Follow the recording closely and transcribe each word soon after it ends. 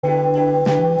We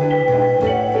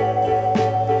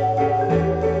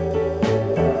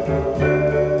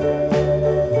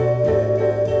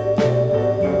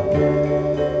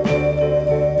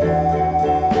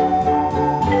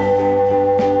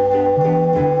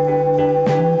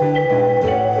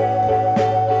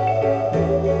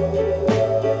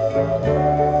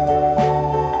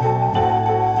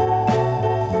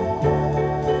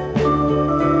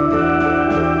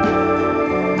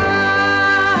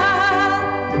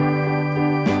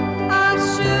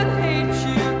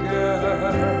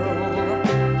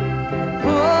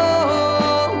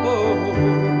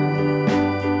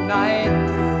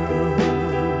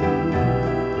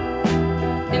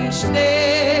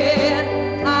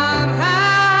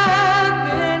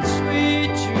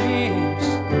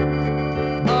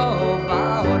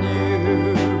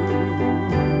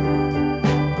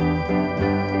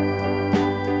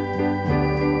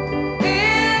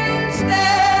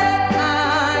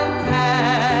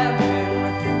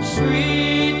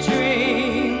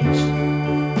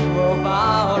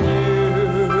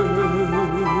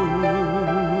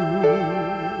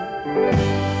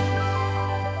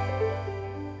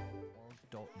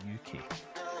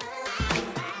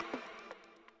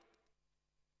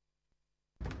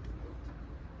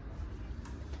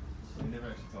never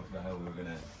actually talked about how we were going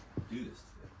to do this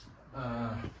today.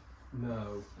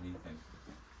 No. What do you think?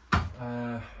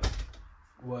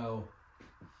 Well,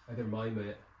 either mime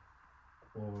it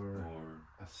or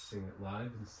I sing it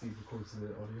live and Steve records the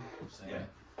audio. Yeah.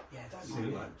 Yeah, that's See?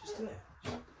 fine, man. Just do it.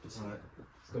 Alright,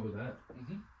 let's go with that.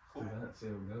 Mm-hmm. Cool. Do that, see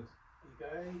how it goes.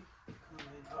 There you go.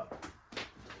 Coming up.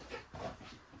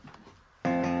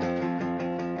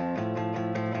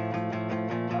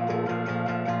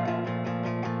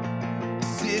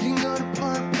 Sitting on a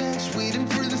park bench, waiting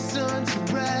for the sun to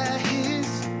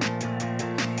rise.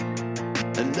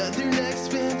 Another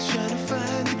next man trying to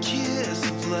find the kiss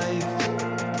of life.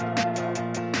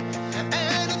 And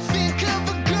I think of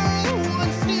a girl who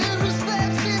once knew who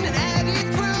slept in an attic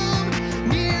room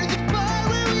near the bar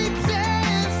where we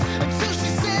danced until she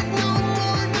said no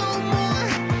more, no more.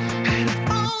 And I've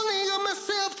only got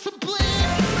myself to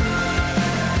blame.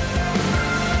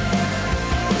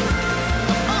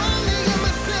 Only got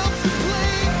myself to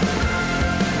blame.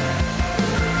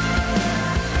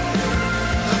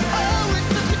 Oh, it's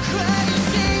such a crying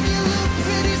shame. You look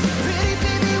pretty, so pretty,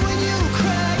 baby, when you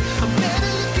cry. I'm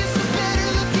better looking, so better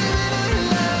looking when I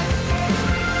lie.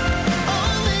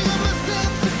 Only got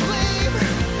myself to blame.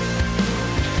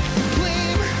 To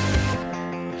blame.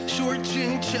 Short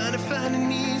drink, trying to find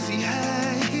an easy high.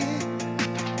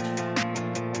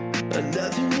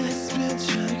 Another nice man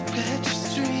trying to catch a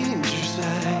stranger's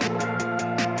eye.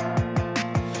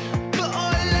 But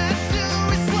all I do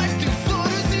is swipe through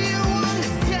photos of you on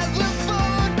this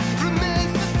telephone.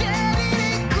 Romance is getting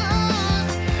it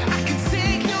close. I can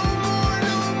take no more,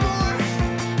 no more.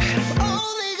 And I've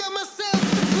only got myself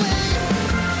to blame.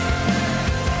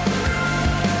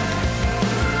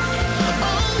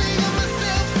 Only got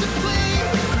myself to blame.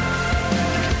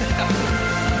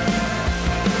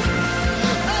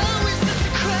 Oh, it's such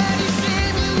a crying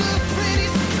shame. You look pretty,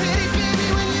 so pretty, baby,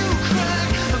 when you cry.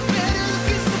 I'm better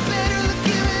looking, so better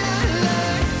looking when I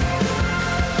lie.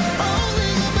 Only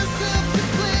got myself to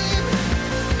blame.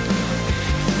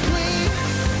 To blame.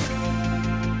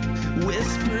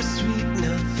 Whisper sweet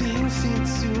nothings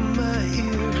into my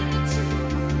ear.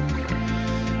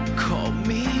 Call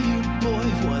me your boy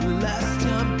one last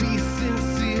time, be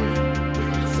sincere.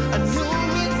 I know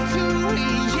it's 2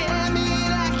 a.m.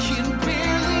 and I can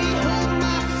barely hold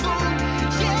my phone.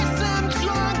 Yes, I'm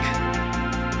drunk.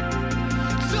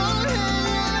 Don't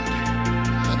hang up.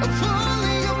 I've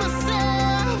only got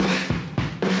myself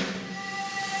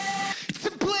to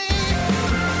blame.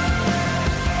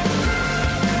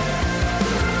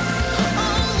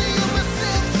 Only got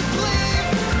myself to blame.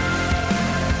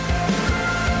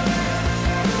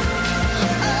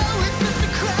 Oh, it's such a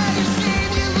crying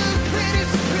shame. You look pretty,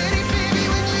 so pretty, baby,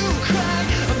 when you cry.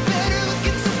 I'm better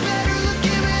looking, so better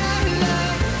looking when I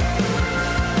lie.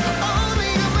 Only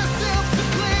got myself to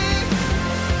blame.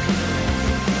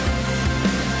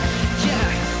 Yeah,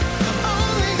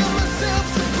 only got myself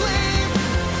to blame.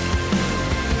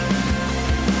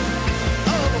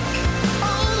 Oh,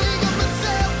 only got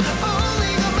myself,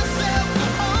 only got myself,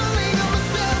 only got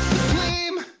myself to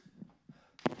blame.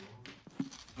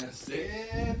 That's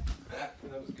it. That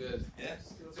was good. Yeah.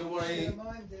 So what are you...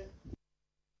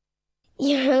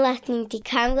 You're listening to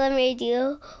Camglen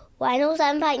Radio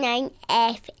 107.9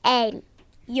 FM.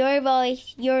 Your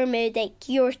voice, your music,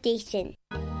 your station.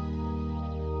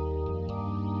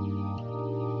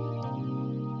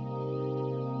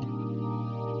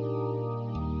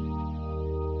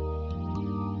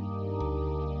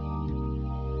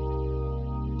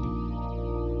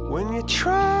 When you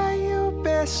try your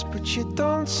best but you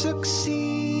don't succeed.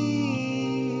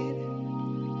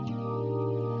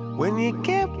 When you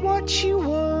get what you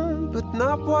want but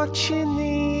not what you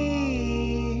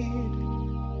need.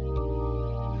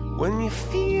 When you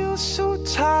feel so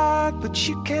tired but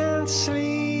you can't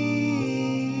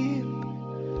sleep.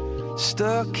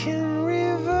 Stuck in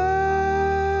rivers.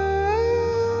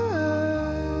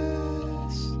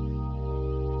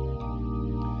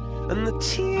 And the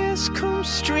tears come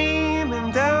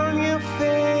streaming down your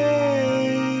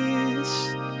face.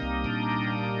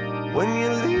 When you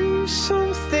lose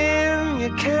something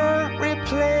you can't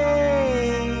replace.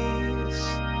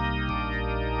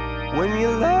 When you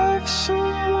love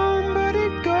someone but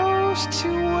it goes to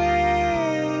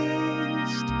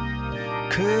waste.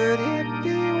 Could it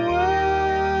be worse?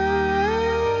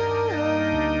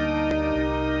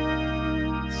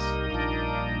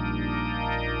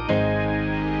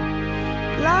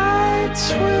 Lights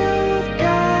will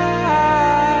guide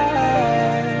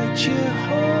you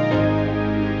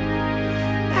home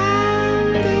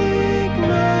and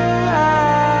ignite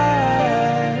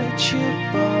your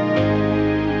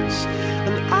bones,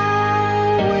 and I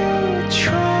will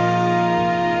try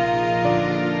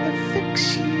to fix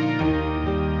you.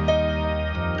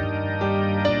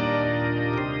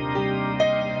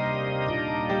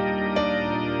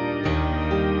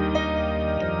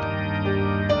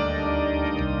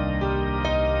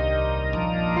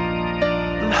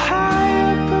 And high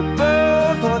up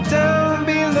above or down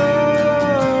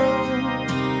below,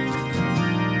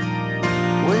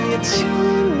 when you're too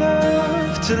in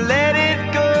love to let it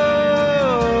go.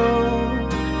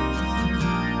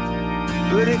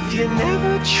 But if you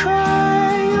never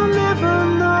try, you'll never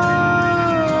know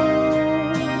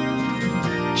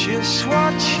just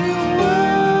what you were.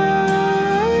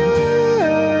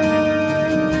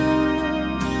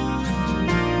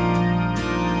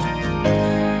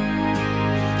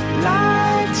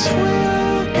 Lights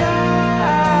will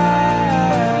guide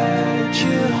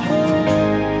you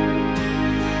home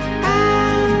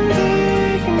and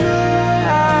ignite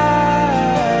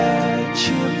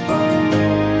your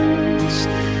bones,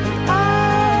 and I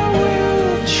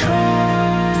will try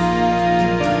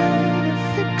to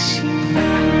fix you.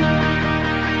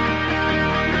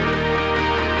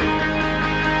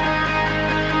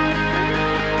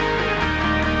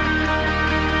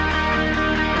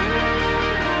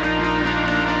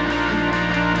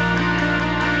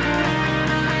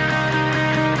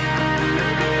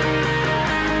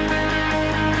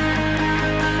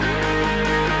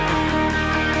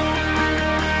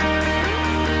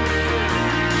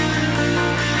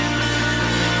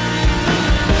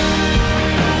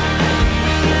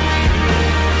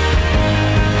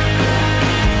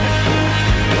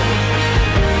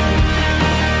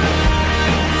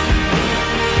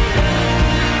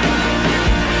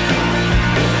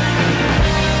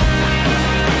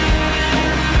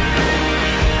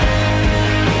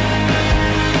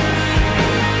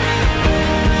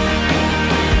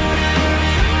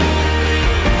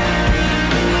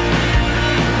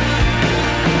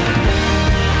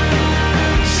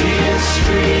 Tears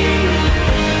stream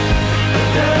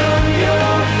down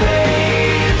your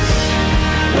face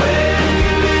when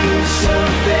you lose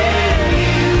something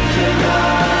you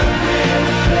cannot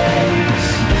replace.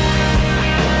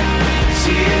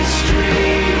 Tears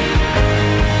stream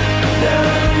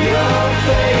down your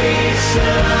face,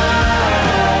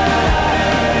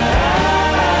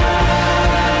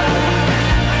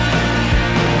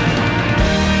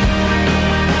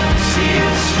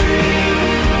 tears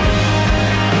stream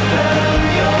down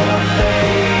your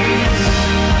face.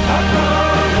 I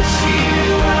promise you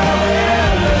I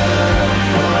will learn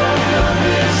from your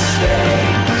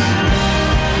mistakes.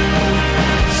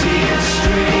 Tears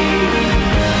stream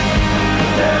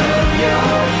down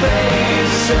your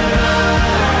face,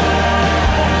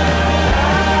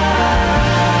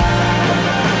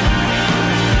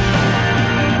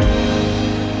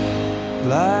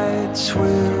 lights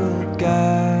will guide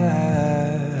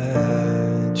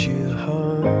you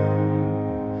home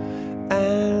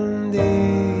and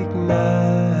ignite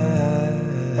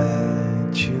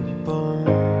your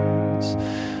bones,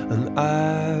 and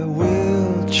I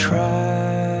will try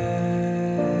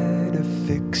to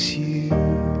fix you.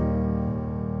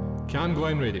 Can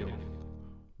Glen Radio,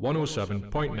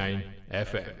 107.9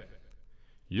 FM.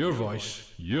 Your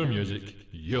voice, your music,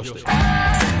 your station.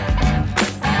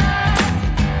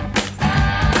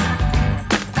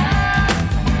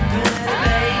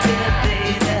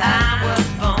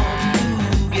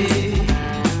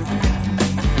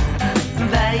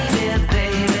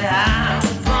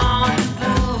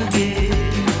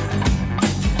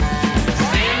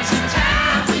 Spend some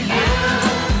time with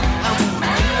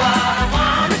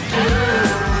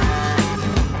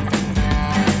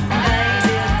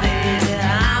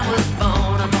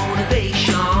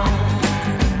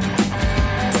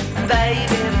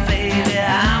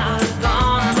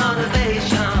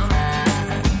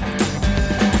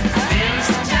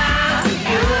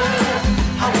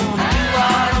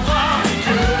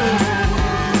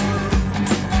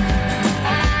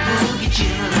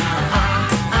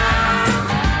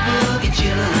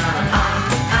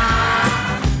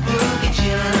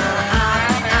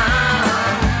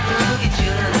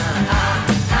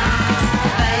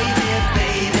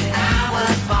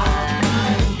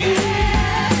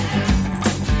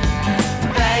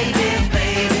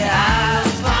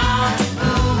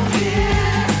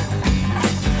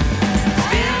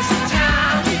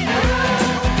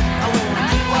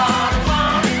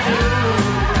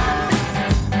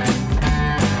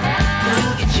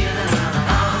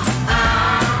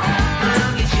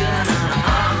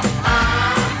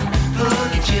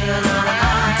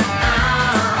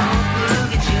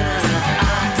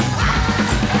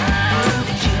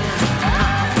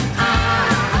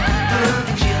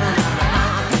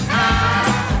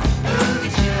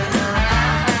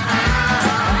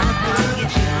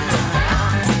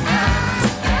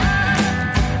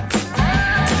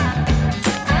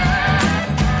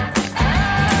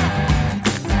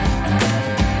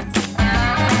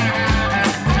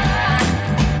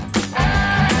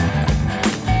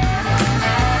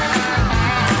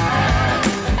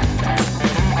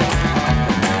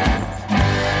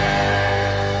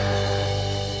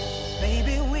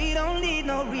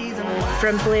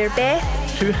From Blair Beth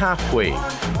to Halfway,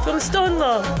 from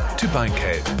Stonelaw to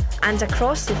Bankhead, and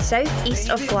across the south-east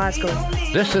of Glasgow.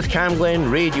 this is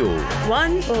Camglen Radio.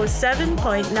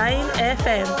 107.9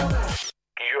 FM.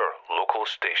 your local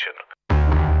station.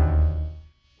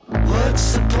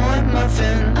 What's the point,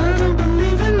 muffin? I don't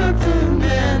believe in nothing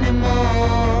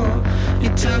anymore. You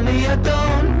tell me I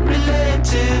don't relate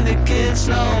to the kids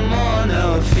no more.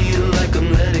 Now I feel like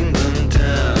I'm letting them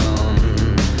down.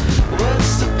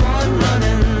 What's the point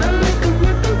running? I make a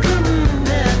weapon coming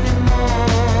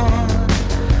anymore.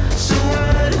 So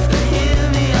what if they hear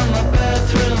me on my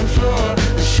bathroom floor?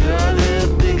 I'm sure they're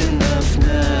big enough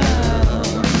now.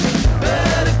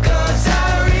 But of course I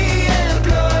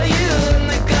re-employ you in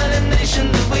the kind of nation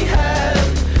that we have.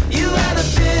 You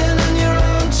haven't been on your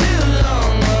own too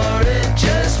long, or it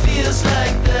just feels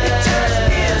like that. It just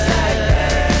feels like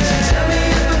that. So tell me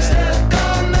if I'm stuck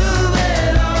or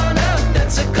moving on up.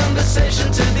 That's a conversation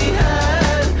to be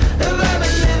had. Have I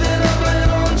been living on my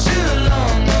own too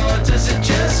long, or does it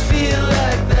just feel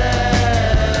like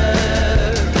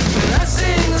that? When I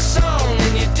sing a song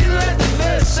and you do like the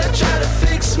verse, I try to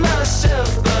fix myself,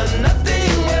 but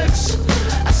nothing works.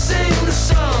 I sing the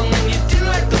song and you do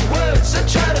like the words, I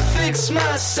try to fix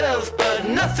myself, but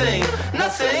nothing.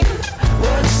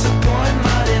 What's the point,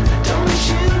 Martin? Don't we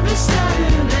should be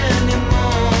starting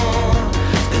anymore.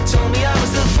 They told me I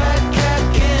was the fat cat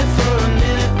kid for a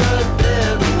minute, but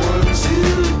they're the ones who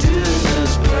do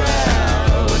us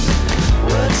proud.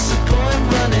 What's the point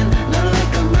running? Not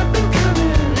like I'm up and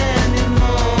coming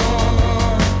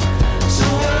anymore. So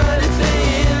what if they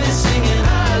hear me singing I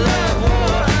love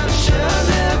war? I'm sure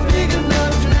they're big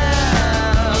enough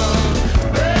now.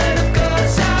 But of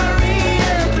course I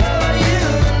re-employ you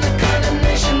in the kind of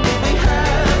nation that we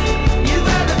have. You've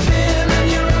either been on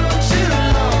your own too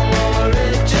long, or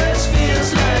it just feels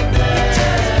like that.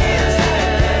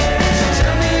 So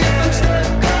tell me if I'm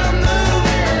stuck or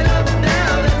moving up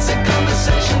now. That's a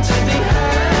conversation to be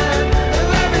had.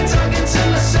 Have I been talking to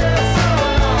myself for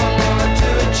long, or do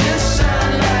it just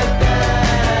sound like that?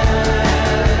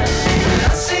 When I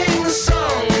sing the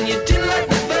song and you didn't like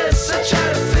the verse, I try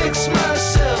to fix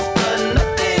myself, but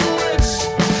nothing works.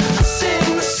 I sing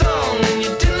the song and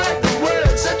you didn't like the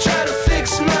words, I try to fix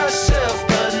myself,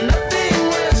 but nothing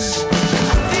works. I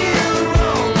feel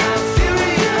wrong, I feel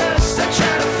rehearsed, I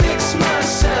try to fix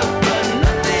myself, but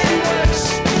nothing works.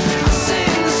 I sing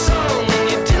the song and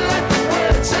you didn't like the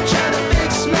words, I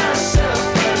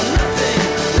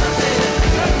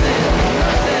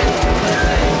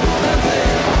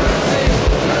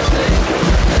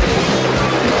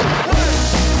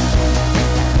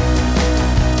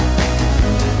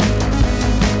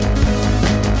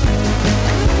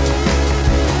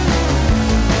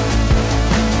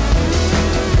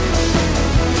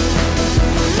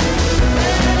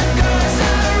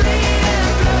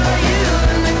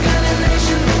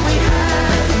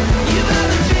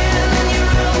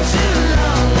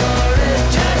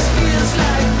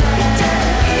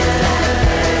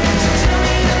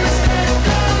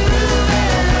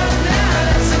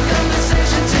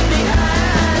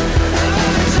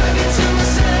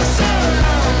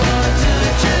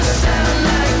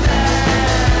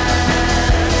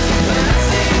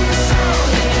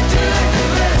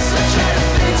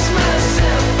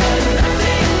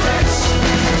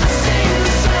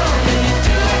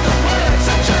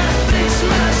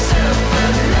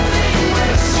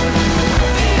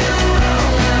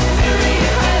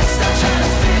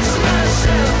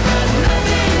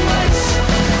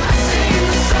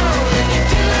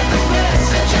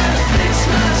try to fix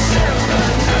myself,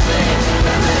 but nothing.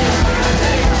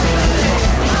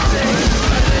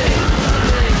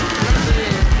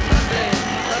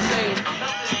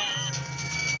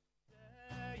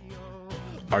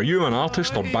 Are you an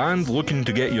artist or band looking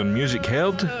to get your music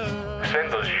heard?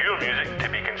 Send us your music to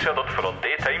be considered for a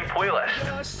daytime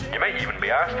playlist. You might even be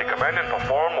asked to come in and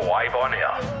perform live on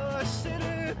air.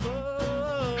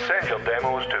 Send your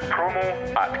demos to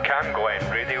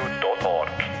promo@camglenradio.org.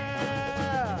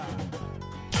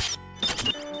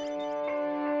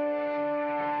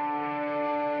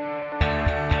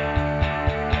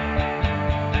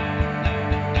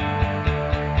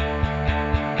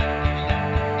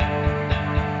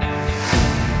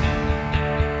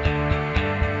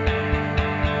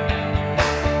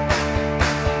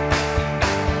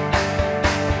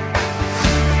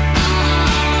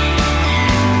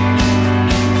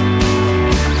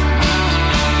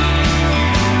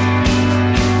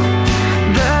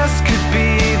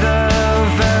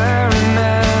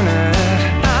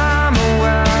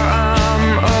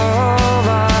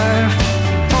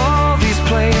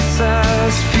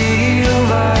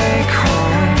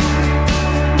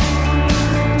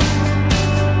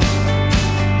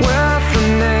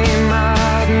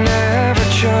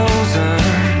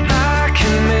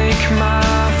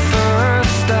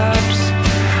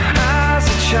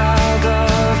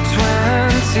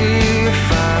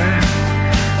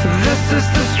 this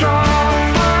the straw,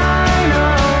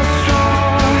 final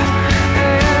straw?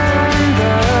 And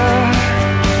the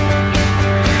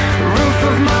roof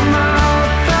of my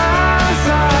mouth as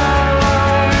I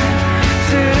lie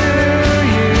to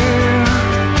you,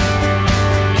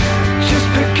 just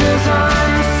because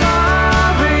I'm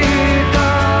sorry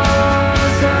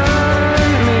doesn't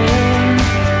mean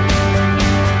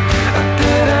I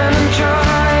didn't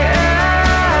enjoy it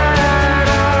at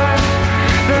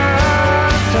the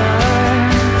time.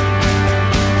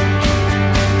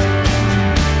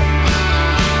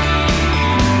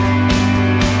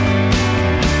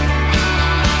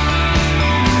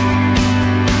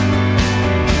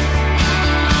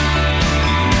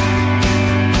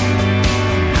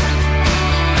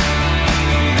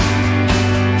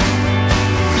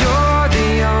 You're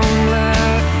the only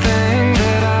thing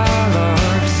that I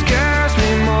love. Scares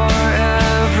me more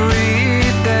every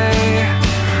day.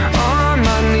 On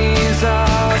my knees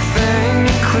I'll think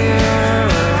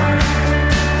clearer.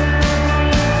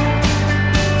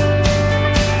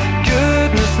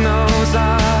 Goodness knows I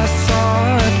saw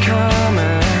it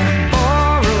coming,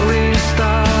 or at least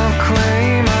I'll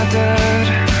claim I did.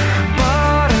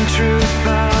 But in truth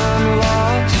I'm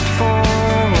lost for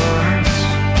words.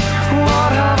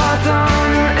 What have I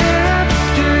done? It's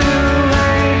too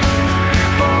late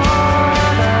for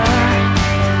that.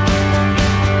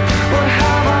 What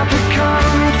have I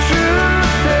become?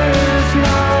 Truth is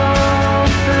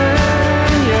nothing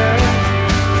yet.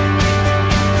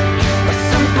 A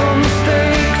simple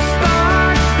mistake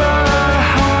starts the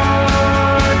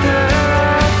hardest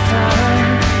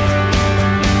time.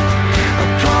 I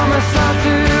promise I'll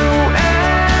do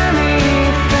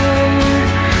anything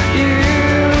you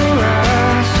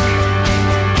ask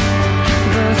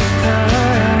this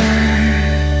time.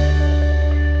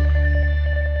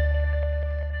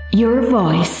 Your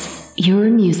voice, your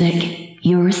music,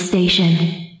 your station.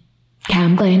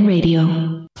 Cam Glen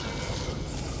Radio.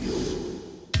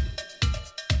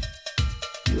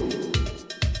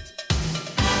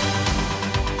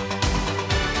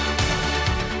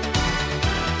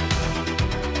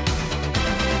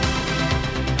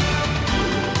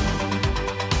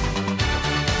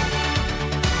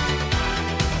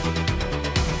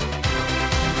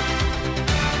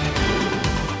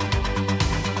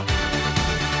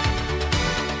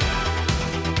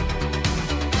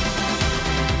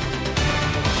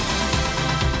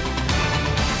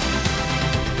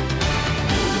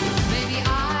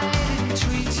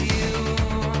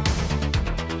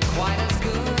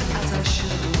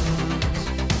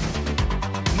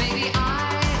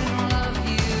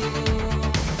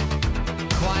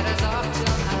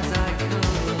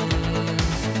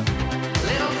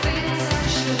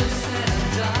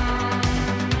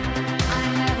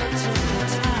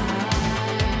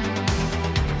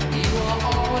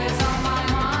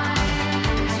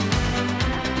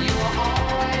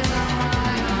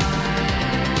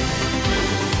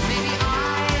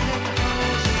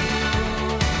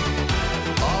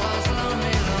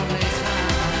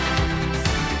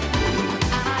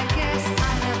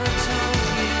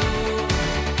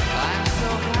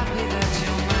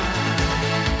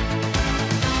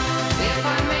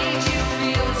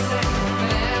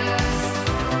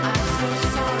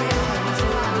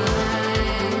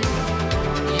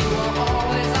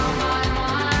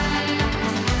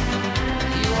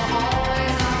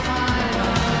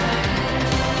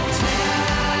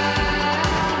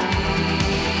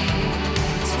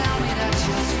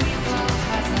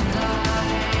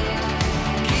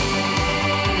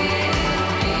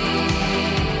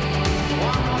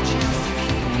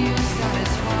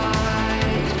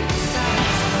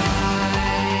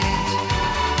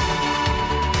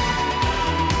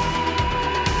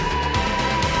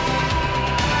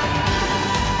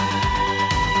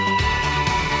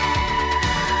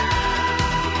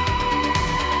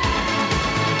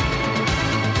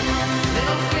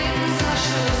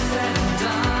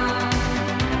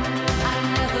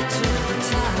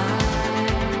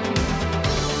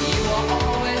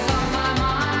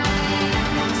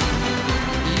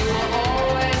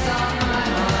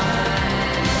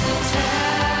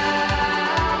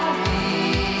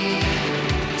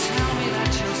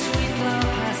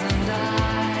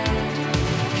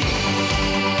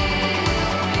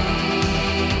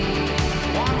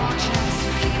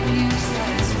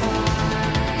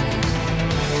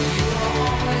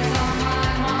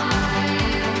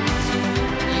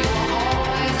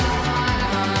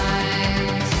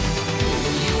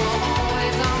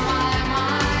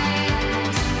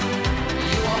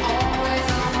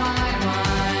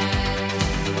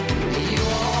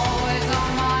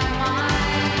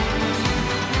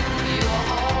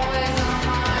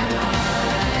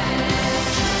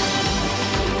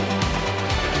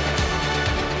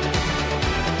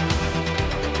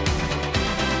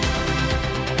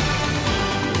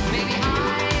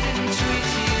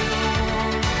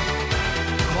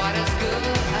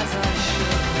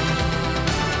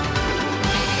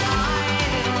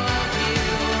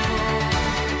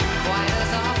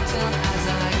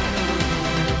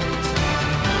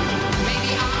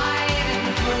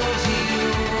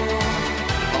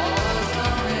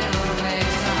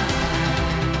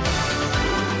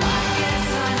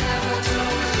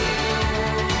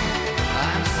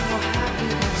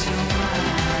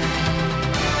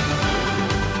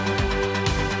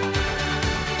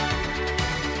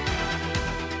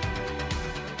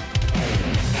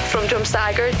 From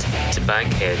Sagard to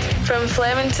Bankhead, from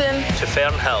Flemington to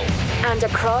Fernhill, and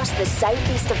across the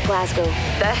southeast of Glasgow.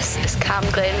 This is Cam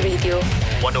Glen Radio.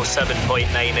 107.9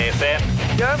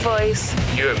 FM. Your voice.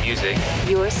 Your music.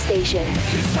 Your station.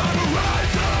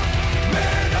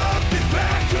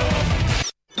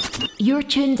 You're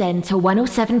tuned in to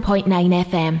 107.9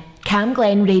 FM, Cam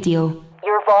Glen Radio.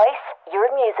 Your voice, your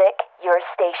music, your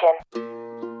station.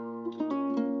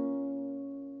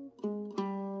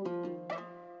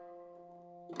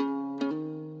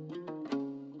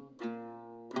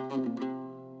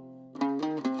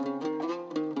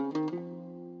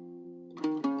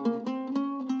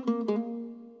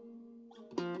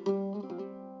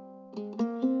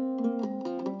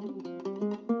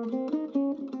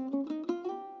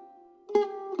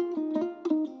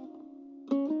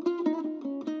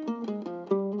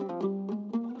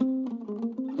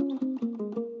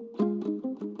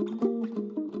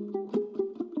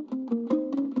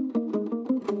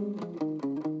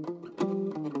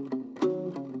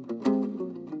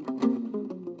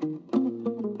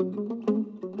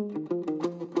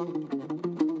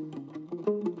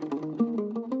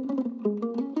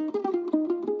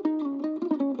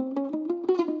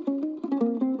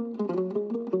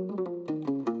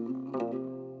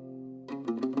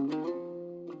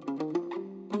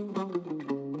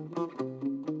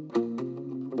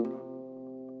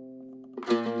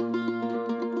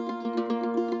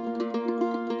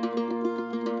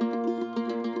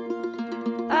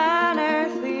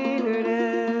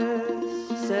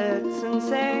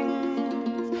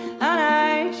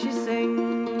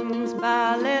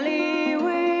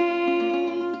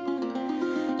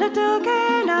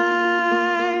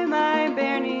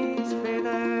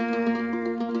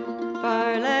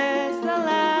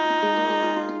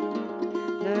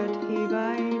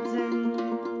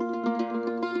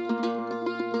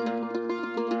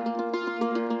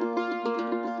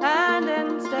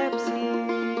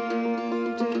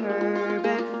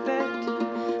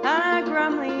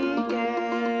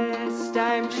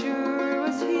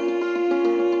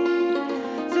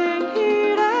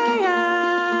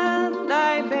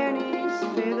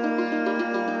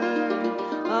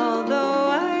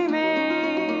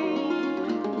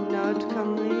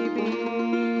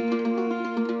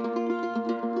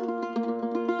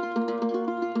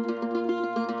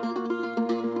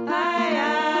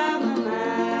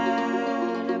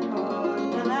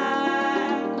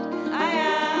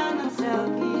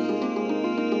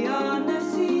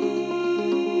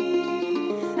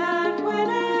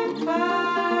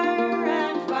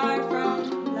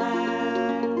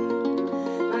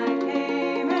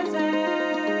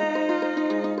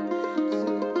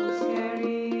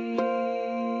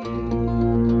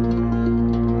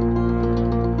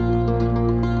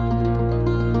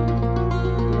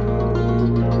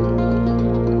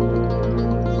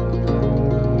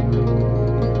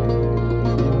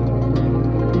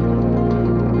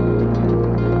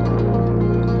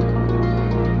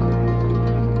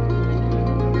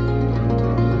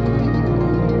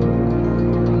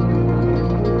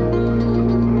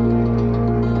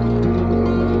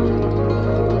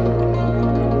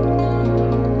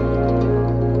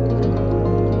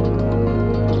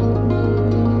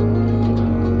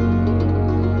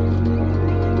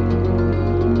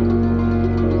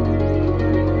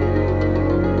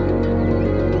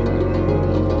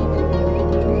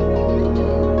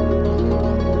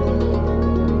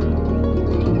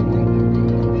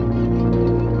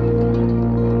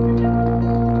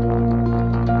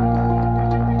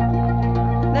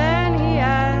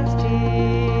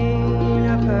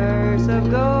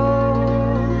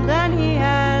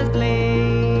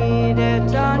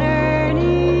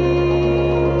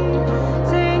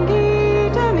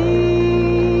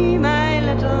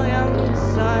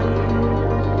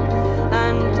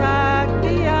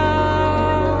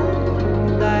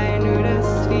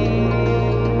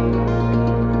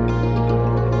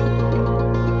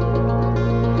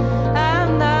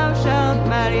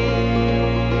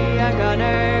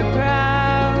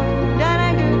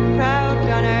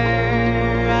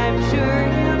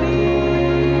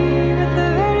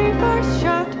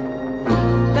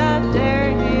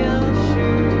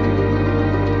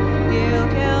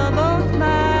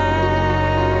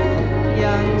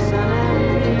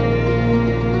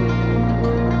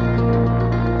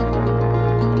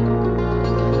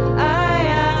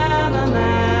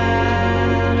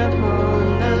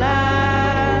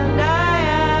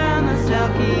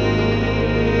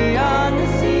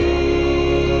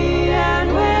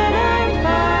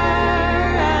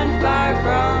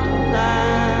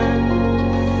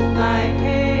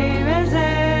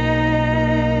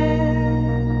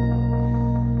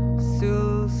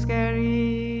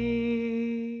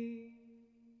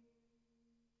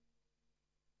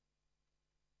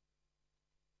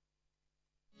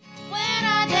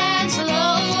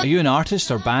 Are you an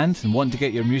artist or band and want to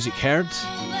get your music heard?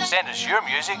 Send us your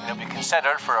music and it'll be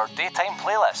considered for our daytime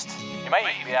playlist. You might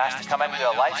even be asked to come in and do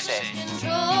a live set.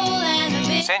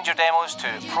 Send your demos to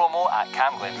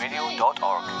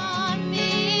promo@camglenradio.org.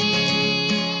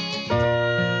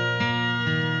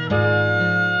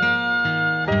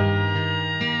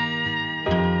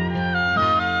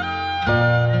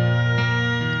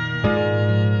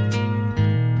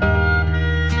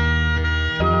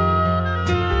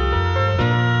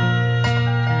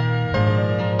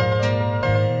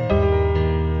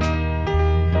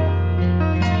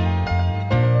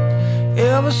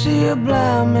 Ever see a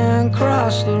blind man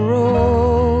cross the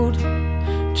road,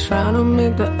 trying to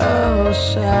make the other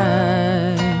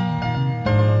side?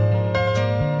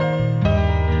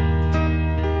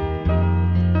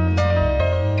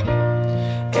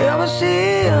 Ever see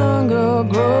a young girl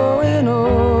growing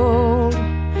old,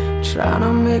 trying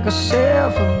to make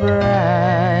herself a bride?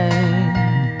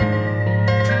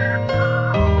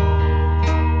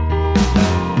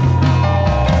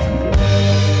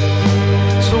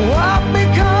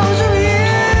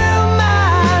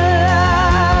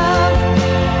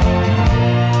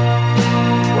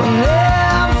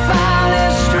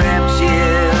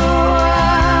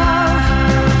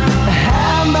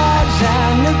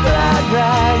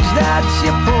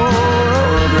 Your poor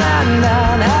old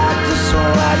granddad had to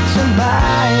sweat to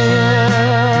buy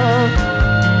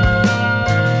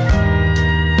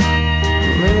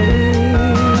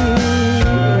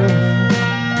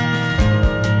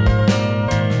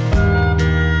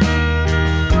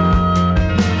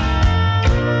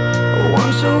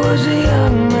Once I was a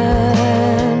young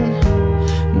man,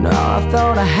 and all I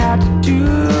thought I had to do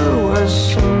was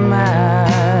smile.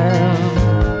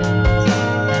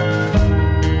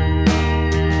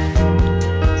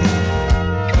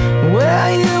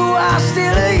 Well, you are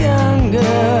still a young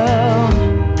girl,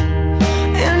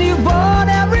 and you bought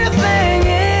everything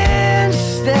in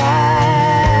style.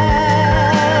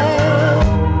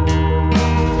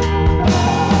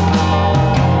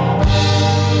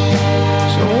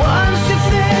 So once you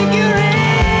think you're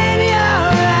in your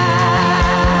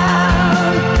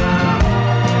round,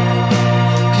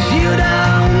 'cause you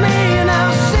don't mean a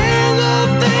single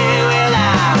thing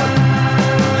without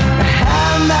the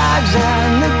handbags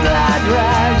and the glad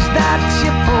rags that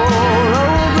your poor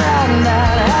old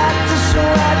granddad had to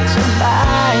sweat to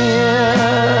buy you.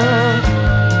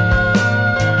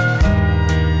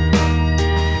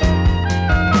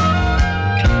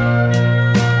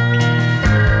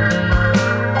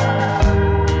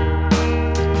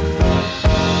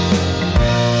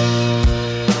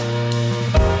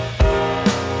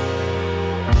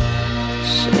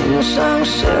 Sing a song,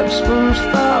 sip spoons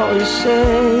for your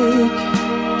sake,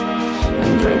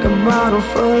 and drink a bottle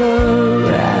full of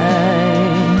rye.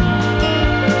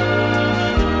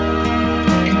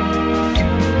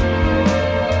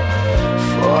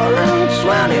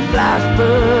 420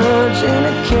 blackbirds in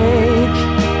a cake,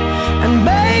 and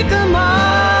bake them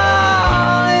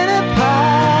all in a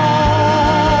pie.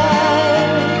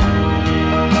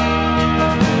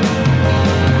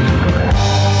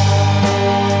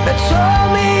 They told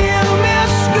me you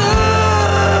missed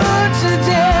school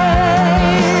today,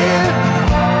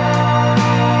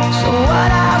 so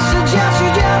what I suggest you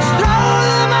just throw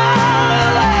them all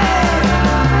away.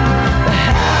 The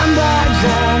handbags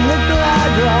and the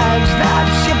glad rags that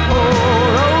your poor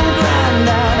old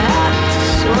granddad had to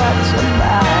sweat to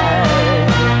buy.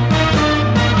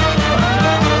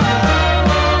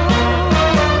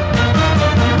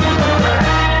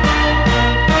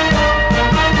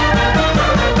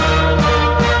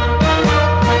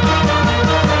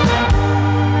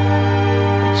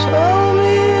 Told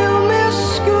me you missed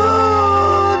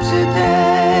school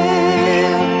today,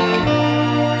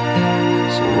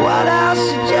 so what I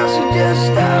suggest you just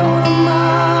throw them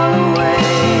all away.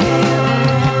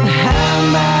 The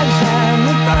handbags and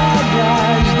the glad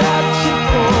rags that your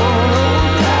poor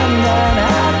old granddad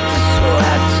had to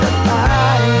sweat to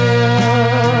buy you.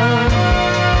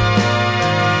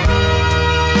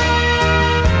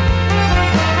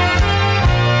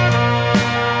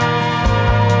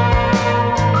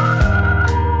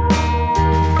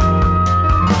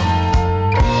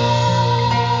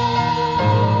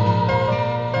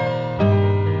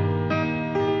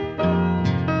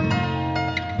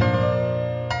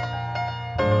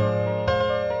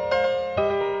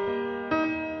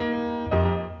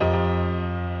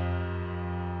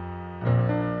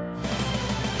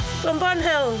 From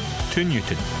Burnhill To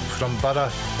Newton. From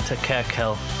Borough to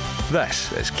Kirkhill.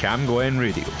 This is Cam Glen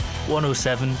Radio.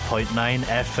 107.9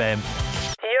 FM.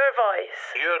 Your voice.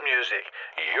 Your music,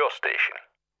 your station.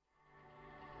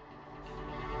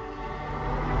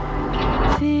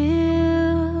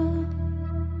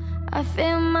 I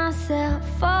feel myself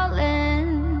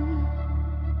falling.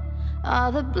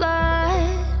 All the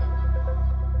blood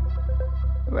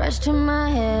rushed to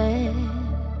my head.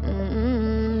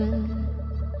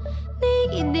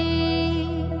 Knee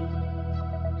deep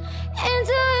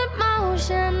into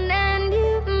emotion, and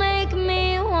you make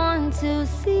me want to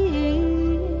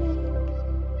sink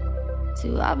to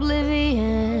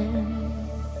oblivion.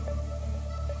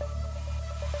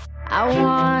 I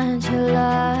want your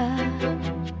love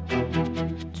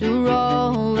to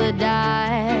roll the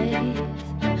dice.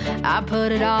 I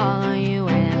put it all on you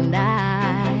and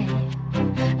I,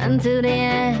 until the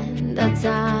end of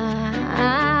time.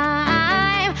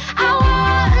 I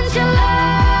want your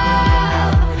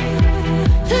love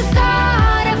to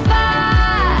start a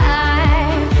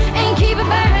fire and keep it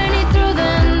burning through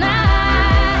the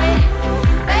night,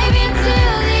 baby,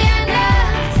 until the end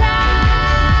of time.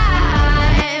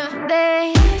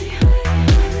 They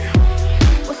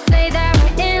will say that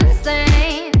we're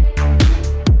insane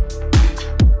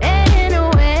in a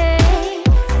way,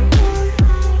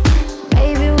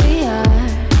 baby, we are.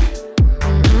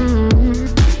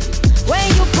 When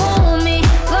you pull me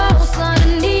close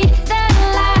underneath the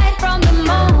light, from the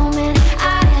moment I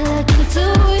look into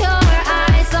your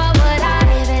eyes, saw what I've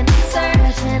been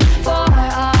searching for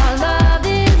all of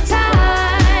this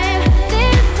time.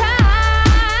 This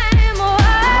time, oh,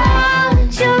 I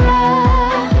want your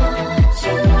love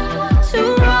to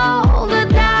roll the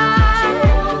dice.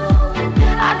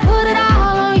 I put it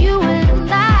all on you and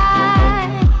I,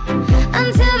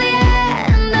 until the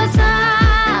end of time.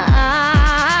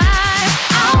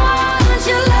 I want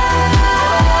your love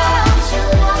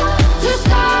to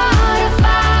start a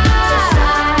fire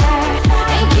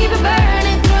and keep it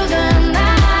burning through the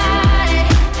night,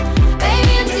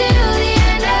 baby, until the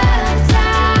end of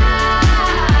time.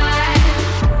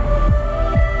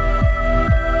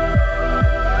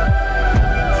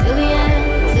 Till the end,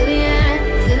 till the end,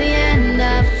 till the end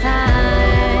of time.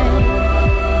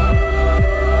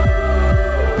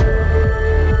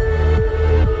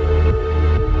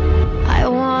 I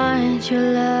want your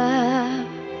love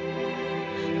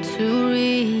to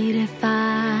redefine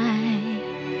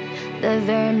the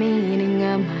very meaning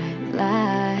of my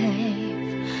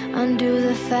life, undo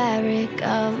the fabric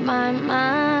of my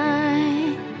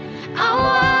mind. I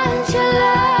want your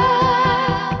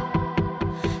love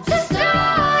to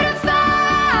start a fire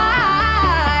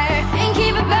and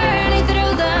keep it burning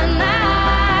through the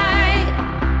night,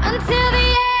 until the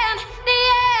end,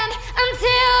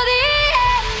 until the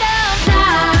end of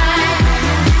time.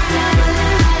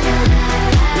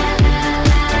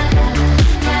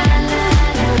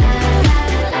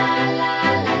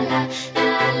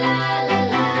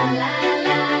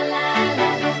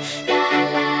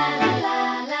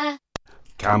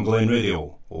 Cam Glen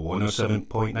Radio,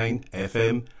 107.9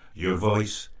 FM, your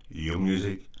voice, your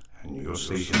music, and your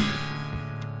station.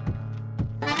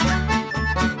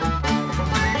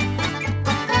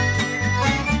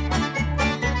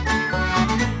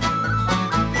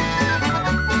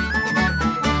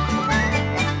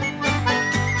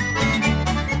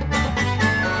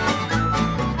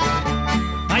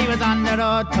 I was on the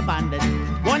road to Bandit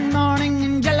one morning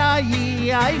in July.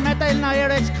 I met an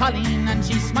Irish colleen and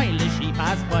she smiled as she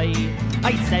passed by.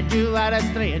 I said, you are a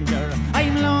stranger,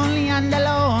 I'm lonely and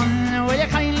alone. Will you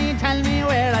kindly tell me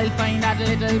where I'll find that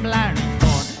little Blarney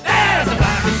Stone? There's a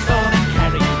Blarney Stone in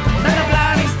Kerry, there's a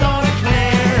Blarney Stone in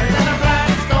Clare, there's a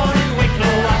Blarney Stone in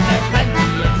Wicklow, and there's plenty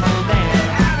until there.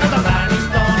 There's a Blarney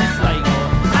Stone in Sligo,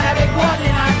 and a big one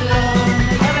in Athlone.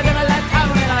 You're a devil at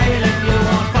town in Ireland, you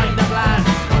won't find a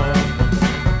Blarney Stone.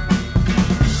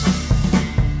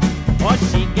 Oh,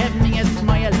 she gave me a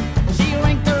smile, she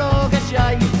winked her roguish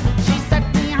eye. She set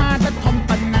me heart a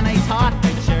thumping and I thought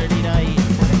I'd surely die.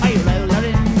 I rolled her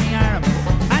in my arms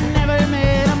and never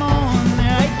made a moan.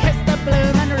 I kissed the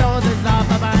bloom and roses off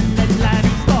a banded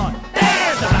Blarney Stone.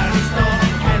 There's a Blarney Stone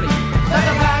in Kerry, there's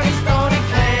a Blarney Stone in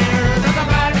Clare, there's a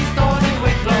Blarney Stone in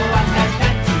Wicklow, and there's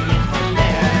plenty in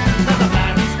Kildare. There's a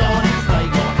Blarney Stone in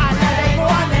Sligo, and there ain't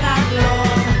one in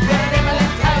Athlone. You're a devil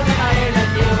in town in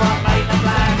Ireland, you won't find a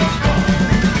Blarney Stone.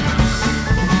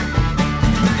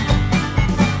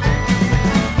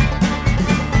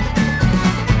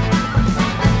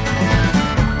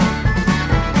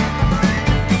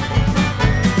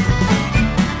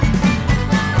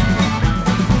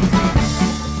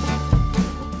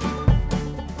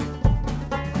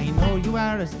 I know you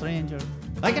are a stranger,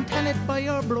 I can tell it by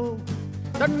your brogue.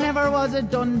 There never was a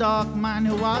Dundalk man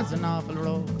who was an awful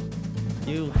rogue.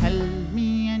 You held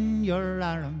me in your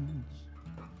arms,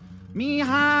 me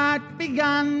heart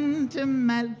began to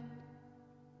melt.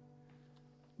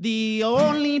 The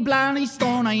only blarney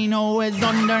stone I know is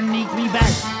underneath me bed.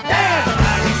 There's a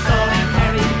blarney stone in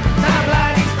Kerry, there's a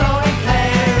blarney stone in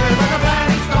Clare, there's a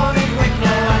blarney stone in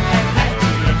Wicklow, and there's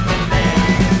plenty in Kildare.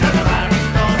 There's a blarney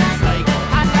stone in Sligo,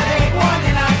 and the big one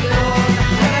in Athlone.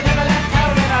 There's a devil in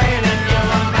town in Ireland, you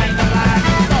won't find the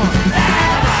blarney stone. There's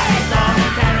a blarney stone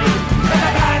in Kerry, there's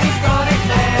a blarney stone in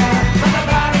Clare, there's a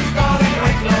blarney stone in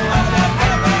Wicklow, and there's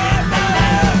plenty in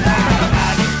Kildare. There's a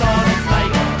blarney stone in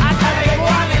Sligo, and the big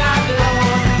one in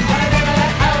Athlone. There's a devil in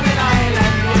town in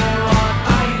Ireland, you won't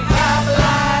find the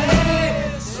blarney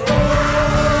stone.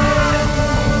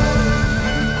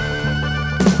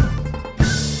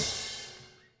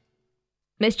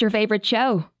 Missed your favourite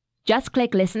show? Just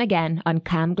click listen again on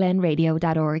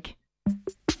camglenradio.org.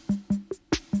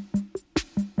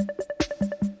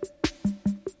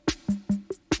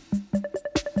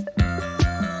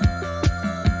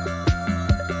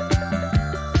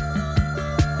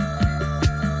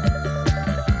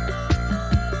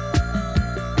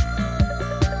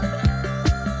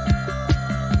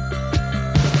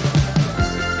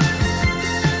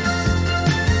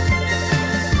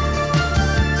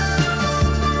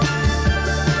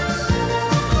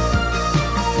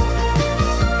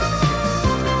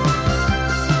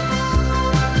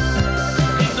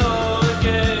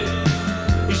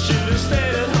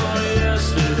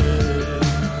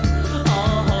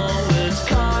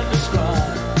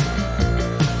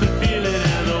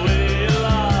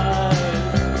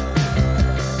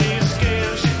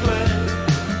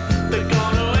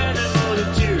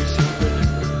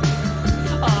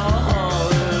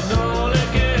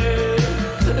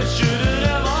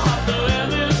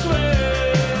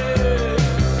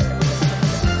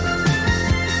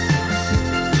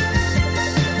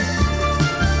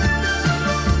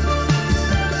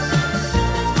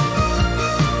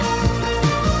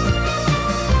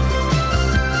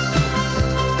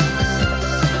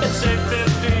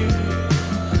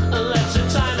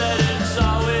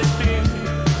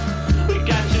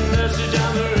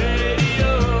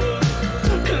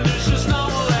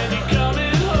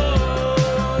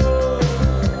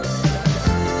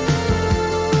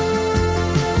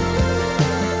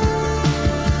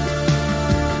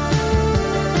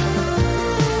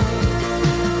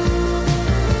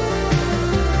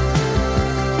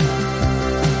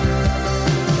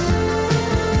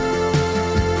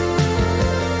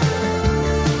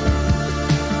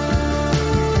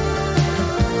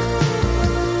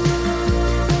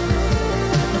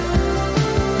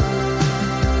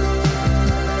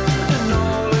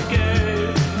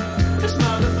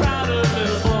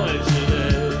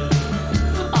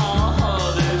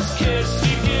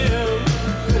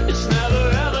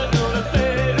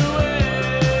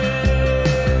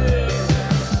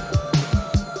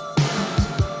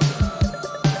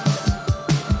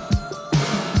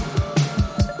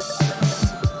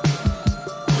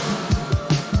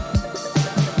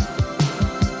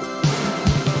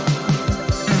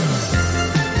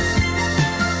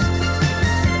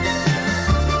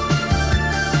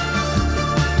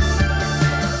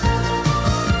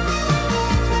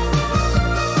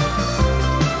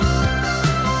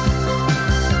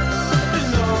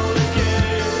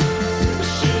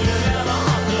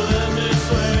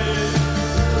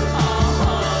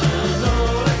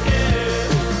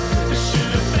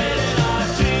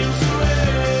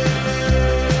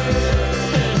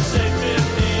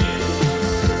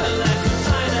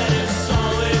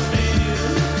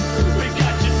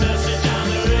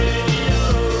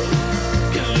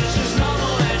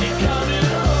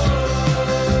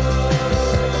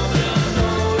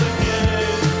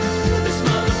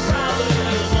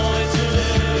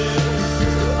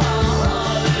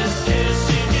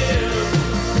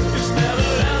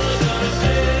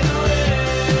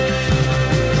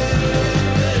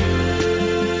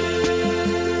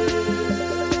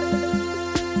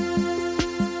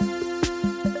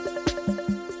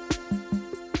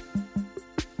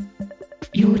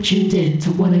 You're tuned in to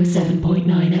 107.9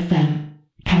 FM,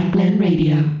 Camglen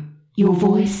Radio. Your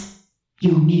voice,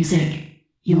 your music,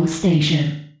 your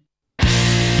station.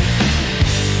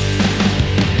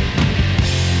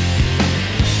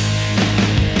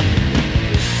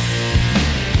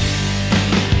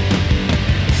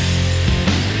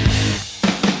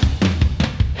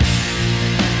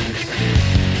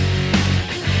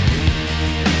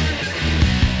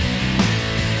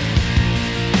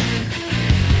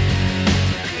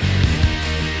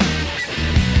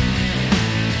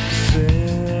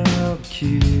 Sell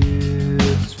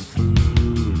kids for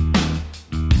food.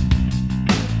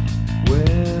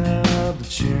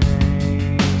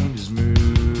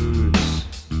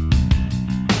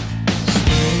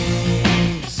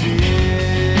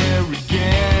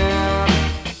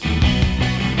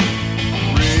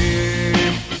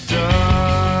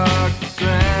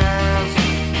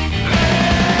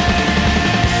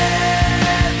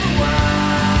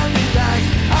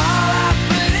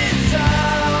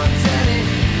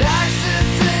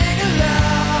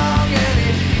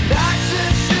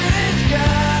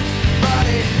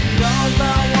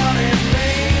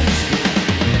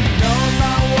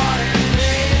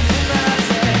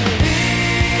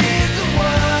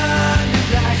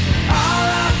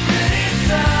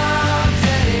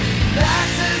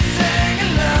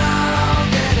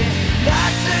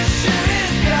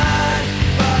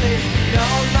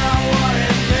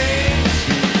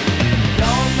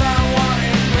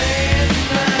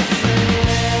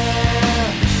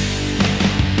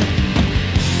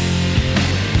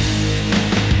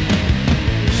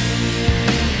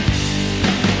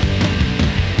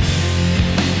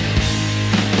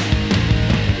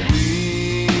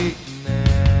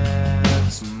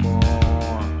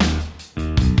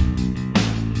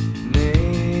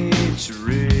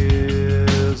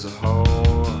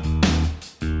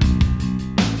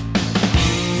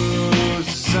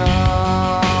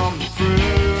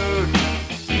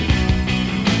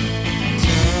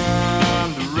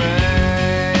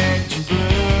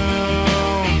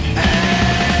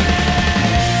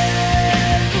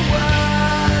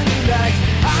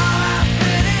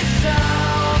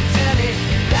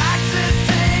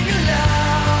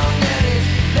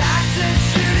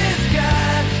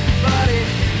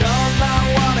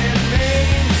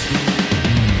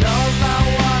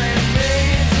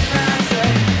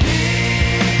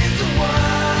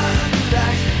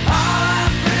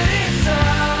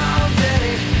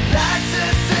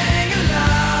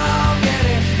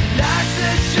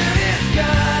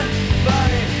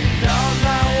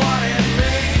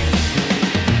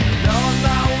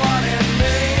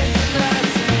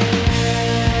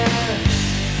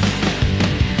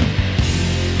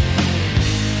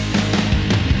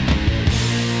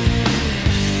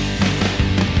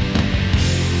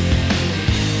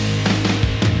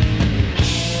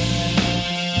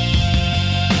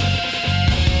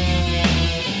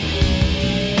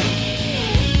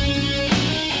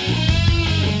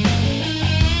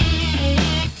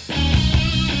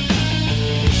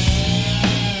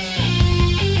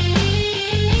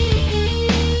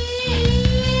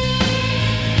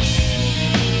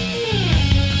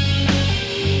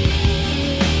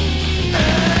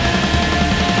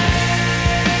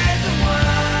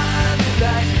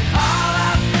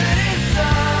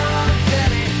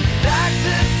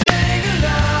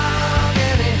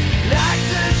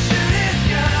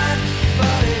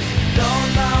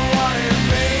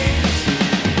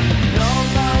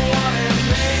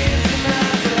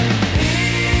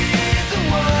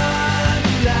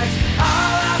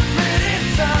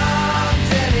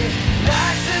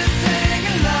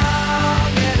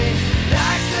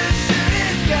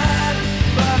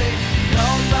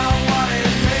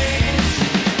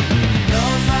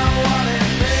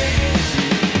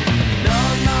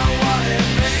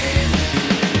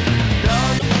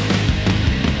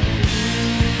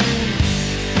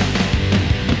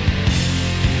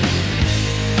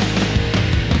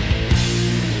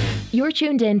 You're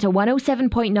tuned in to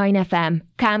 107.9 FM,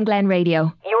 Cam Glen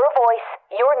Radio. Your voice,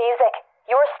 your music,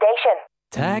 your station.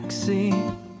 Taxi,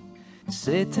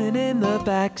 sitting in the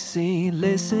backseat,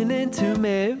 listening to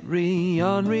Mary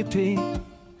on repeat.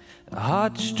 A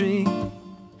heartstring,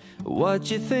 what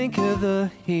you think of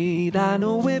the heat? I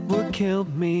know it would kill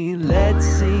me. Let's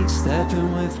see,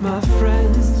 stepping with my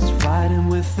friends, fighting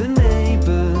with the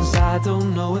neighbors. I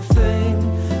don't know a thing,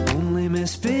 only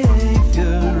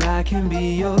misbehavior. I can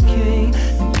be your king,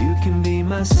 and you can be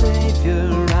my savior.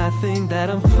 I think that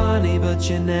I'm funny, but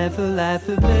you never laugh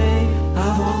at me.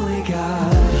 I've only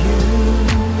got you,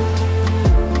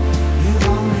 you've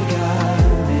only got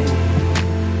me,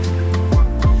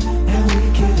 and we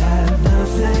could have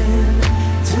nothing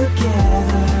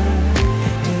together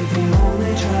if you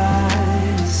only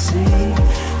try to see.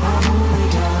 I've only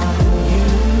got you,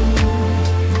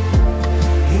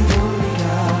 you've only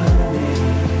got me,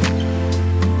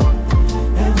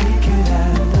 and we could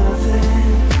have nothing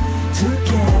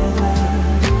together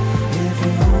if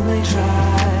you only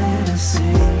try to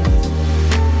see.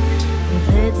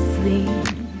 Let's sleep.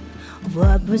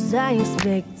 What was I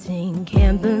expecting?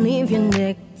 Can't believe you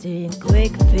nicked it.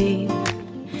 Quick peek,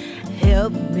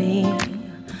 help me.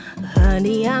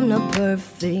 Honey, I'm not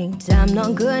perfect. I'm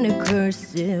not gonna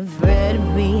cursive. Red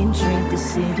bean, drink the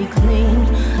city clean.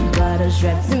 Bottles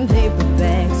wrapped in paper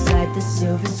bags like the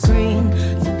silver screen.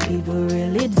 Do people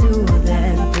really do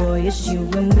that? Boy, it's you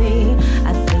and me.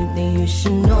 I think that you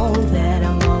should know that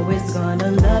I'm always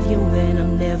gonna love you and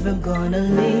I'm never gonna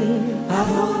leave.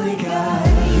 I've only got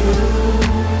you,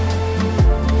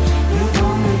 you've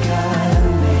only got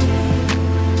me,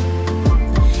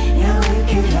 and we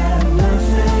could have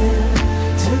nothing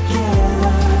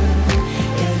together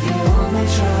if you only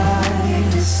try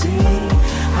to see.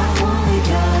 I've only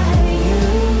got you,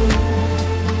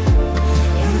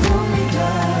 you've only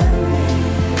got me,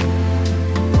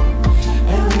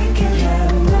 and we could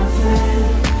have nothing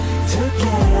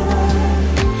together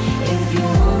if you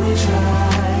only try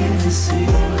to see.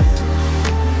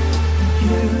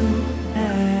 You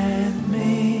and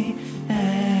me,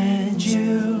 and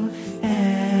you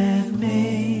and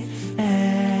me,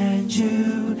 and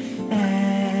you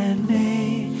and me,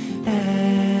 and you and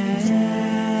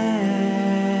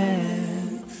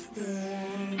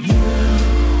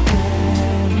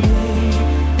me,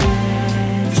 and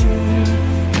you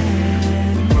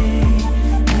and me,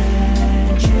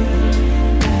 and you and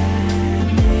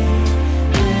me.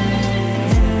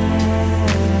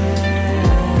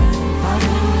 I've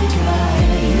only got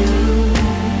you,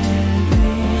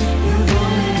 you've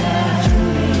only got me,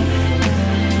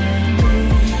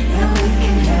 and we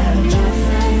can have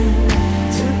nothing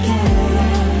together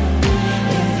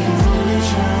if you only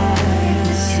try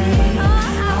to see.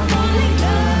 I've only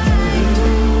got you,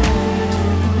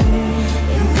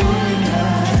 you've only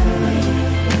got me,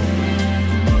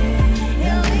 and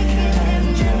we can have nothing together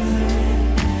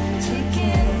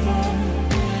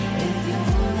if you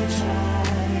only try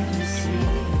to see.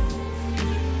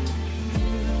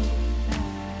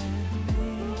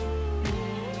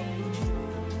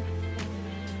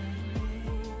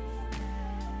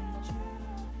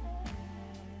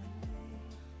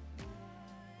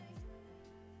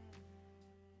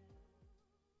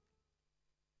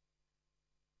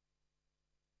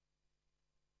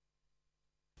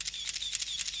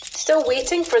 Still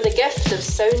waiting for the gift of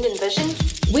sound and vision?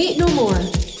 Wait no more.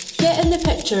 Get in the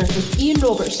picture with Ian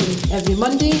Robertson every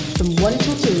Monday from 1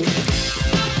 till 2.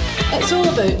 It's all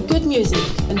about good music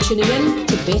and tuning in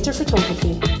to better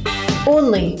photography.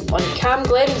 Only on Cam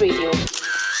Glen Radio.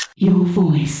 Your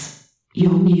voice,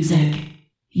 your music,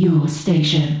 your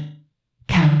station.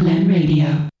 Cam Glen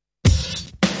Radio.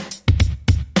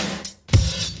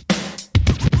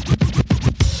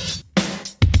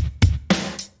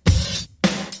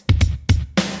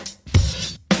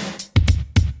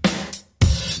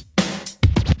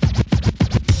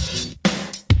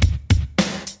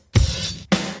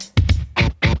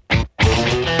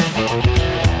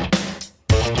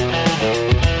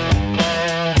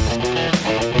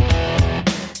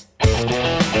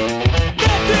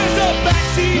 There's a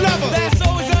backseat lover that's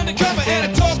always undercover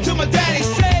and a toy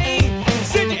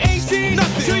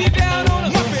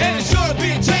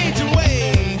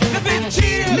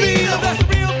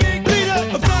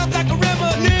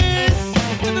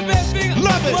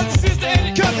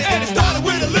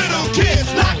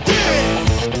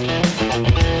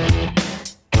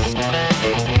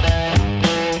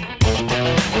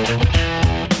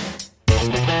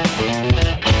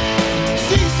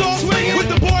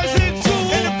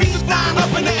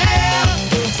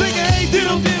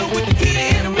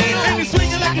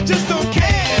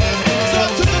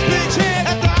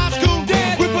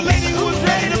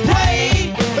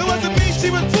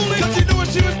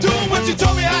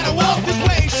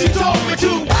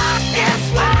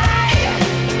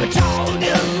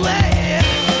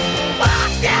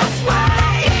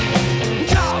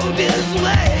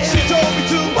way. She told me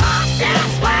to walk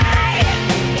this way,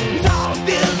 talk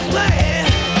this way,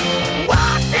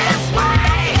 walk this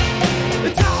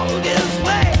way, talk this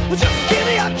way. Well, just give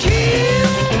me a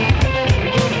kiss.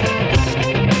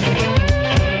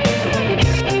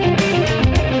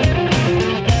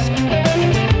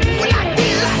 Well, I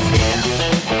feel like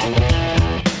this.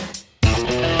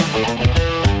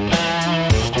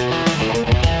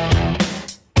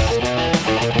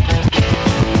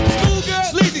 Schoolgirl,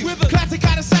 sleazy, with a classic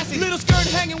kind of sassy, little skirt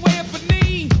hanging way up her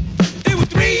knee. It was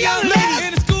three young ladies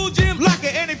in the school gym,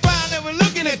 locking, and they found they were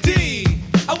looking at D.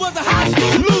 I was a high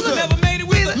school loser, never made it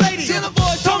with a lady. Till the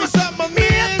boys told me something I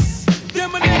miss.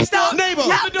 Then my next door neighbor,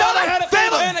 the daughter had a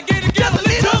favor, and I gave together a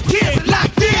little kiss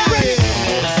like this.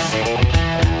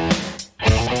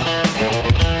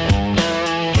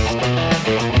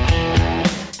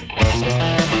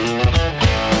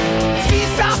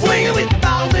 Seesaw swinging with the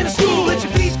balls in the school, with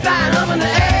your feet flying up in the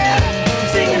air.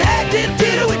 Singing hey diddle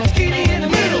diddle with your kitty in the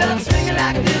middle, and swinging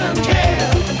like I didn't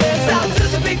care. South to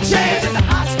the big chairs at the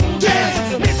high school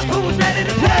dance. Miss who was ready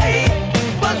to play.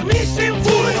 Was me she was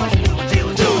fooling, or she knew what she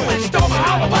was doing when she told me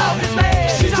how to walk this way.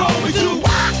 She told me to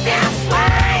walk this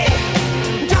way,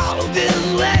 talk this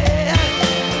way,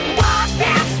 walk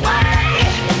this way,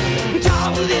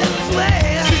 talk this way.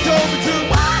 She told me to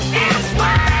walk this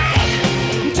way,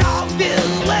 talk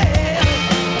this way,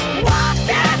 walk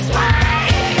this way,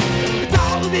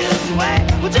 talk this way.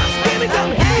 Well, just give me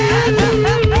some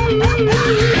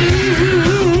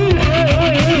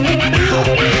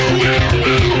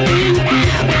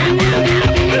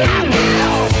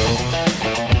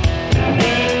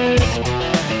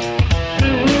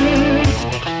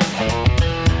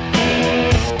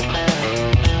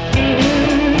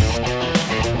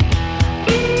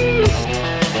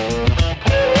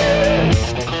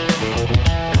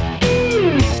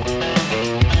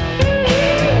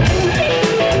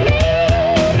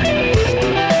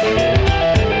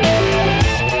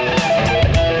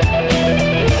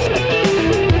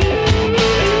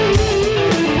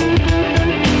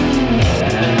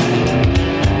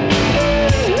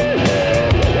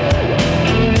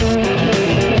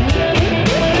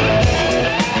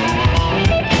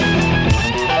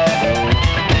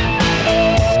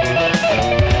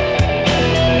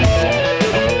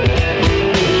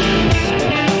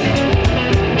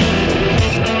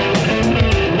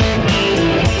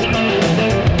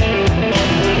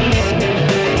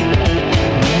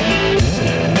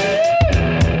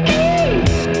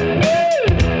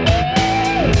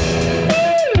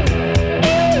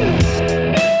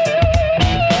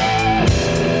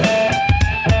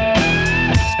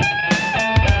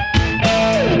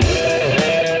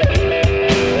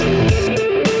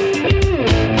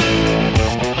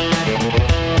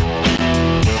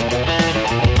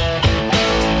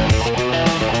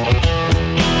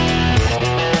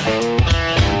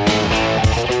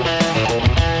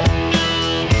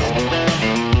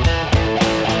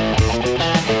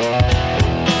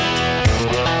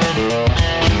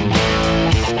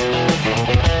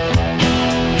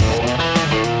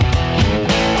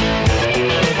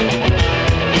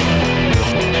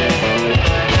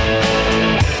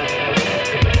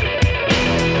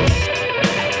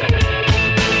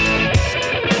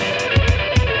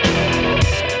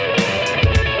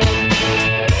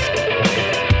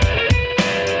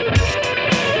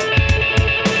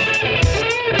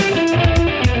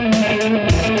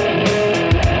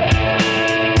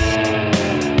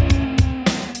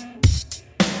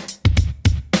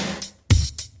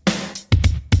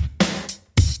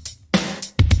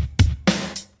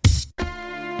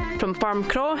From Farm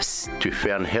Cross to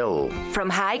Fernhill, From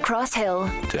High Cross Hill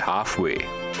to Halfway,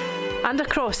 and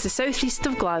across the southeast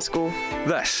of Glasgow.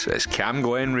 This is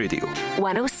Camglen Radio.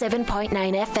 107.9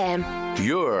 FM.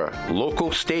 your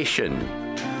local station.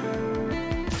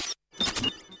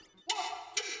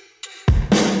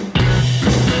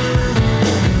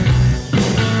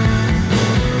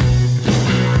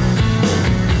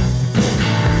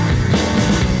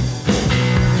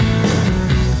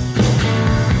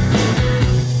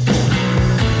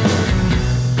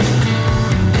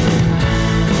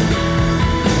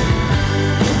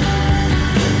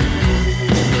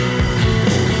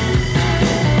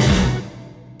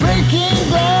 Breaking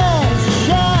glass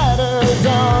shatters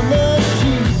on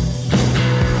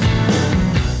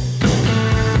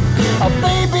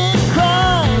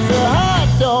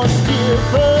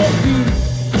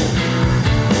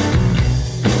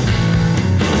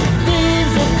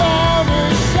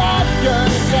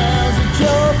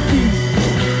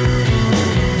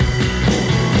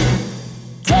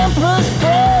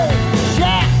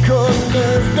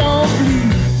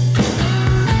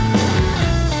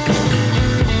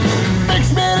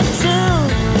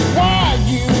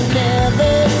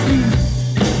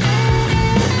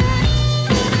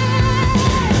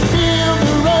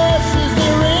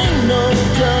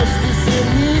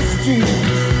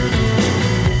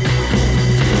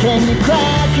Can you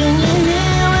cry? Can you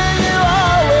hear when you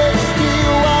always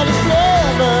feel what is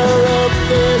never up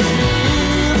their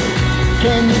sleeve?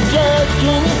 Can you judge?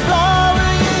 Can you fly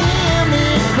when you hear me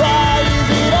cry? Is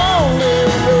it only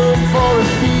room for a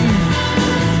thief?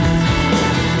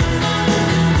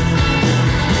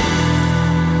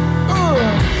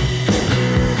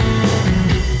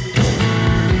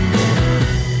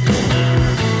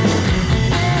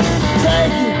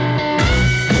 Take it.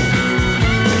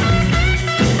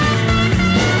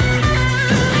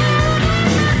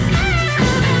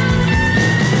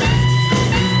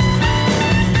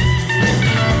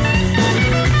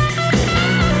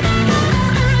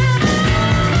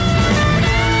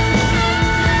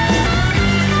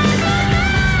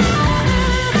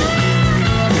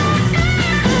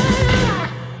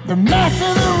 The mass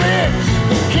of the rich,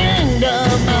 the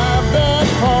kingdom of the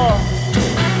poor.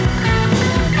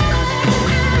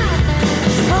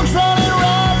 Spooks running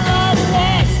around like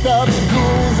washed up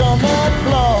ghouls on the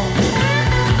floor.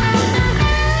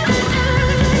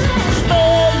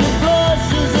 Spare your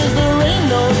blushes as there ain't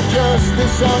no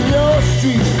justice on your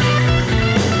street.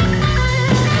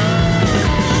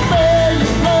 Spare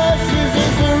your blushes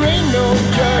as there ain't no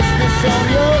justice on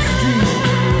your street.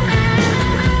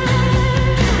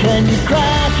 Can you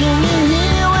cry? Can you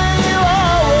hear when you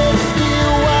always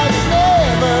feel what's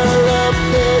never up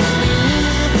their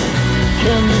sleeve?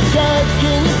 Can you judge?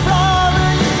 Can you fly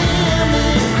when you hear me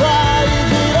cry? Is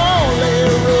it only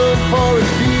room for a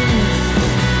thief?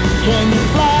 Can you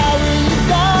fly when you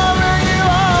die when you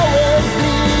always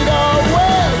bleed? Or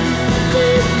will you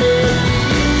let me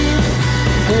leave?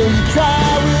 Will you try?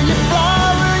 Will you fly?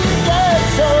 Will you get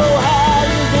so high?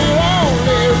 Is there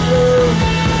only room?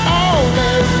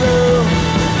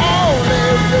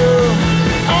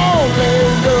 Only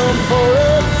room for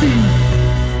a thief.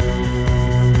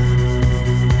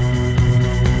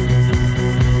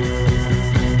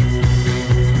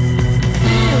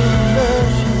 Feel the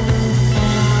rush,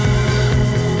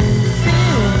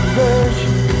 feel the rush,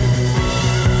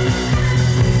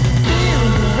 feel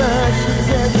the rushes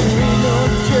as there ain't no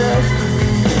justice.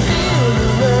 Feel the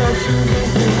rushes as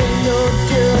there ain't no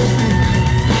justice.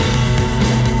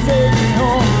 Take it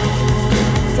home,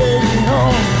 take it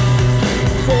home,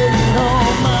 take it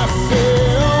home. I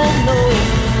said, oh no,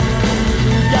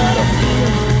 you gotta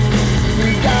feel, you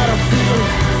gotta feel.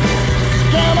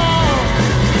 Come on,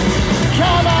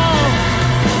 come on.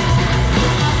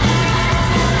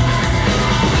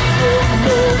 Oh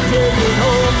no, take it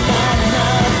home now,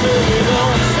 take it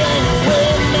home. Sing it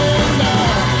with me now,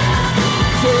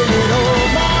 take it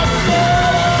home. I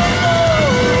said, oh no.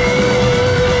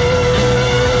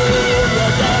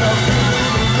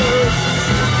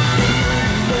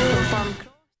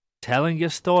 Telling your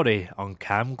story on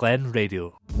Cam Glen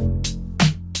Radio.